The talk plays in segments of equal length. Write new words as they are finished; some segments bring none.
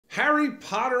Harry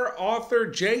Potter author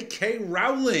J.K.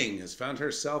 Rowling has found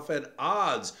herself at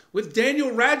odds with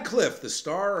Daniel Radcliffe, the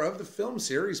star of the film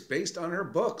series based on her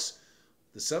books.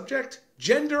 The subject?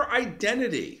 Gender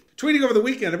identity. Tweeting over the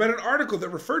weekend about an article that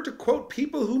referred to, quote,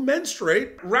 people who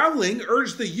menstruate, Rowling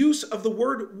urged the use of the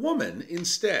word woman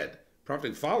instead,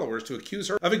 prompting followers to accuse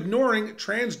her of ignoring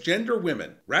transgender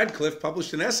women. Radcliffe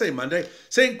published an essay Monday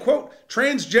saying, quote,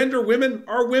 transgender women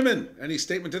are women. Any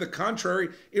statement to the contrary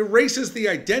erases the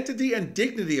identity and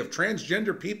dignity of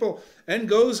transgender people and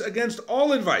goes against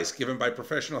all advice given by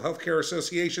professional healthcare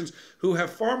associations who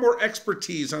have far more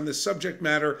expertise on this subject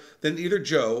matter than either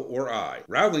Joe or I.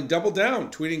 Rowling doubled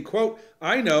down, tweeting, quote,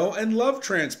 I know and love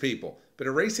trans people, but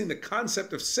erasing the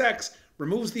concept of sex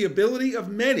removes the ability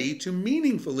of many to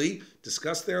meaningfully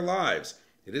discuss their lives.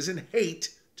 It isn't hate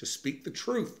to speak the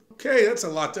truth. Okay, that's a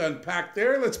lot to unpack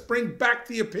there. Let's bring back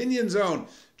the opinion zone.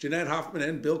 Jeanette Hoffman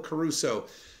and Bill Caruso.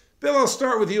 Bill, I'll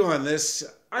start with you on this.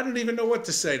 I don't even know what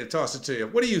to say to toss it to you.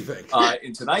 What do you think?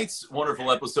 In tonight's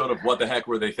wonderful episode of What the Heck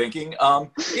Were They Thinking?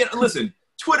 Listen,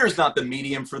 Twitter's not the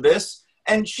medium for this,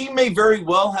 and she may very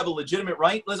well have a legitimate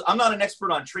right. Listen, I'm not an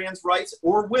expert on trans rights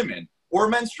or women or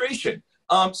menstruation.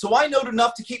 So I know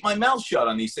enough to keep my mouth shut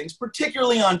on these things,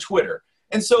 particularly on Twitter.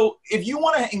 And so if you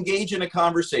want to engage in a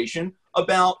conversation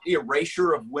about the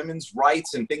erasure of women's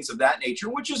rights and things of that nature,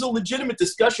 which is a legitimate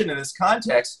discussion in this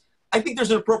context, I think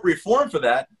there's an appropriate forum for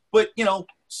that. But, you know,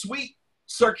 sweet,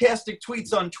 sarcastic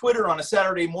tweets on Twitter on a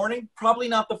Saturday morning, probably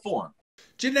not the forum.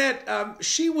 Jeanette,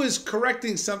 she was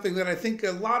correcting something that I think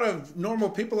a lot of normal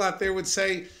people out there would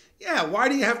say, yeah, why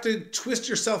do you have to twist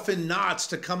yourself in knots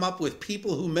to come up with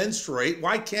people who menstruate?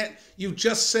 Why can't you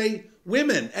just say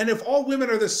women? And if all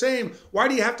women are the same, why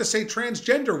do you have to say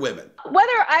transgender women?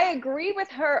 Whether I agree with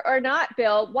her or not,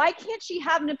 Bill, why can't she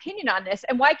have an opinion on this?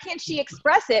 And why can't she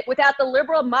express it without the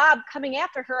liberal mob coming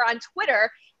after her on Twitter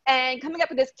and coming up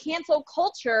with this cancel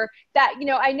culture that, you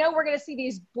know, I know we're going to see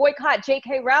these boycott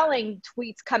J.K. Rowling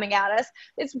tweets coming at us.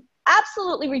 It's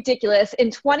absolutely ridiculous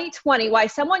in 2020 why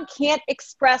someone can't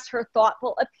express her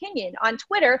thoughtful opinion on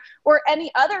Twitter or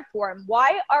any other forum.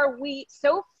 Why are we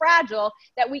so fragile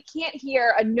that we can't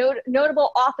hear a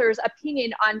notable author's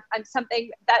opinion on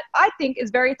something that I think is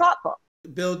very thoughtful?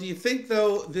 Bill, do you think,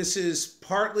 though, this is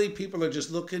partly people are just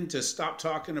looking to stop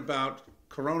talking about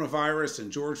coronavirus and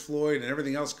George Floyd and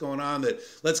everything else going on, that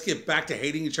let's get back to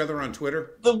hating each other on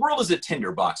Twitter? The world is a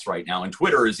tinderbox right now, and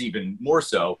Twitter is even more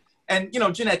so. And, you know,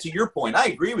 Jeanette, to your point, I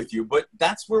agree with you, but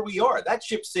that's where we are. That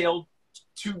ship sailed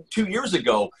two years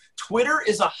ago. Twitter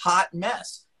is a hot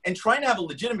mess. And trying to have a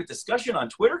legitimate discussion on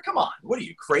Twitter? Come on. What are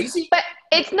you, crazy? But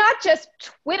it's not just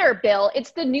Twitter, Bill. It's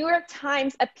the New York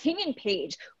Times opinion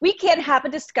page. We can't have a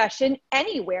discussion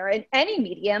anywhere, in any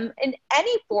medium, in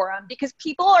any forum, because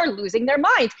people are losing their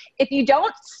minds. If you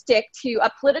don't stick to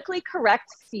a politically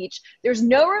correct speech, there's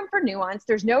no room for nuance.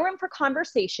 There's no room for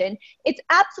conversation. It's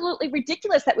absolutely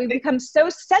ridiculous that we've become so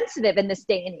sensitive in this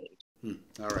day and age.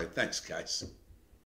 All right. Thanks, guys.